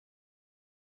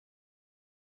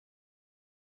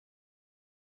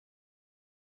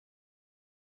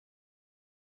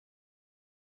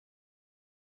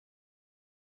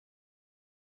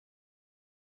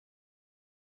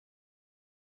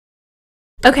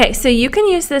Okay, so you can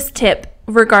use this tip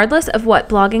regardless of what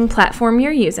blogging platform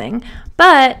you're using,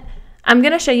 but I'm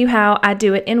going to show you how I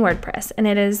do it in WordPress, and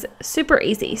it is super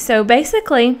easy. So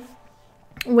basically,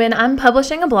 when I'm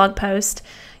publishing a blog post,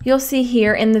 you'll see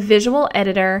here in the visual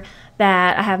editor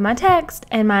that I have my text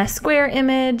and my square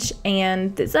image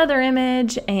and this other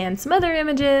image and some other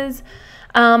images,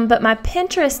 but my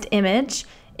Pinterest image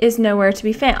is nowhere to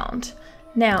be found.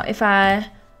 Now, if I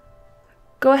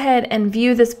go ahead and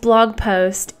view this blog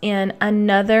post in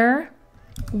another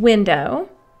window,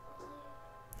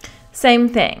 same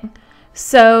thing.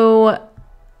 So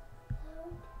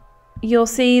you'll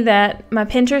see that my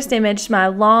Pinterest image, my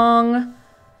long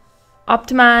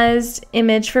optimized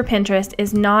image for Pinterest,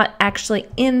 is not actually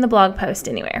in the blog post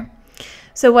anywhere.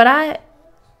 So what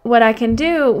I can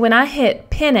do when I hit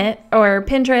pin it or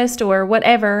Pinterest or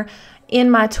whatever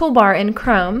in my toolbar in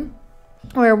Chrome,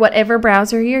 or whatever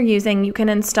browser you're using, you can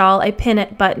install a pin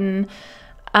it button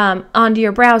onto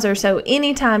your browser. So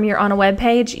anytime you're on a web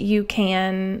page, you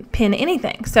can pin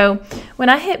anything. So when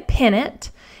I hit pin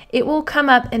it, it will come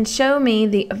up and show me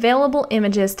the available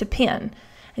images to pin.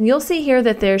 And you'll see here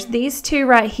that there's these two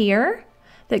right here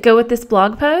that go with this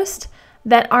blog post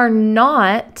that are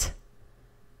not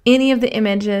any of the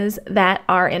images that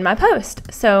are in my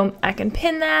post. So I can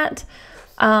pin that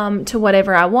to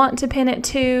whatever I want to pin it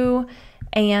to,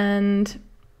 and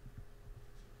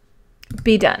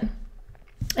be done.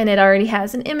 And it already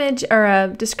has an image or a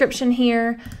description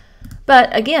here.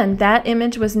 But again, that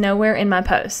image was nowhere in my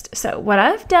post. So what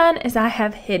I've done is I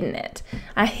have hidden it.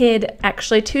 I hid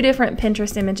actually 2 different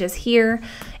Pinterest images here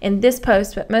in this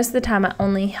post, but most of the time I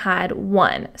only hide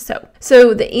one. So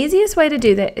the easiest way to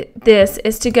do this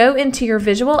is to go into your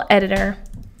visual editor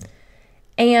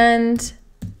and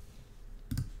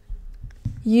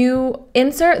you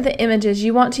insert the images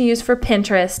you want to use for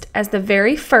Pinterest as the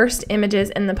very first images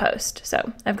in the post.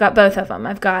 So I've got both of them.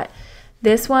 I've got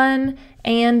this one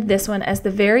and this one as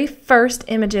the very first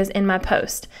images in my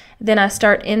post. Then I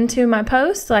start into my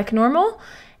post like normal,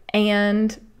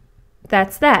 and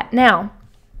that's that. Now,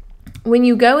 when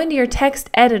you go into your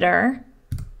text editor,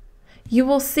 you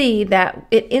will see that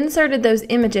it inserted those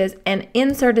images and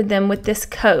inserted them with this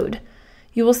code.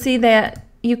 You will see that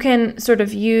you can sort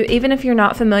of use, even if you're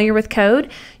not familiar with code,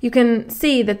 you can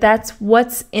see that that's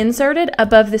what's inserted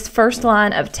above this first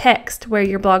line of text where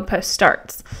your blog post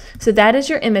starts. So that is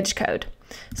your image code.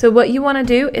 So what you want to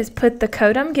do is put the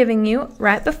code I'm giving you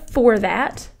right before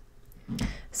that.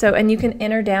 So, and you can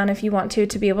enter down if you want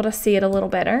to be able to see it a little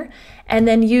better. And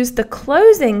then use the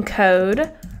closing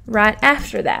code right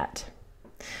after that.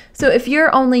 So if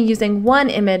you're only using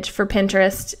one image for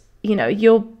Pinterest,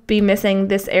 you'll be missing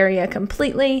this area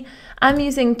completely. I'm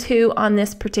using 2 on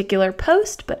this particular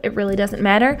post, but it really doesn't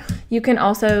matter. You can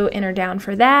also enter down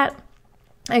for that.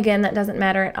 Again, that doesn't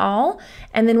matter at all.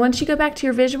 And then once you go back to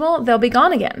your visual, they'll be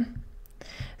gone again.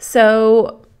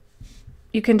 So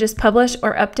you can just publish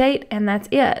or update, and that's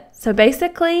it. So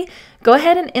basically, go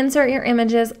ahead and insert your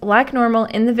images like normal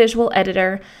in the visual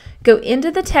editor. Go into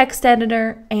the text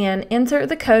editor and insert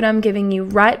the code I'm giving you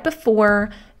right before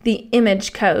the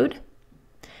image code,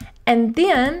 and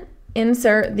then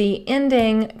insert the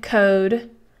ending code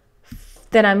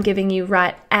that I'm giving you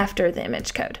right after the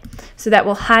image code. So that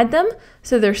will hide them,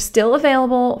 so they're still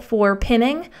available for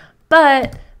pinning,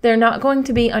 but they're not going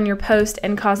to be on your post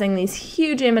and causing these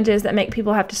huge images that make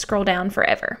people have to scroll down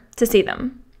forever to see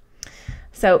them.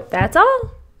 So that's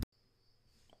all.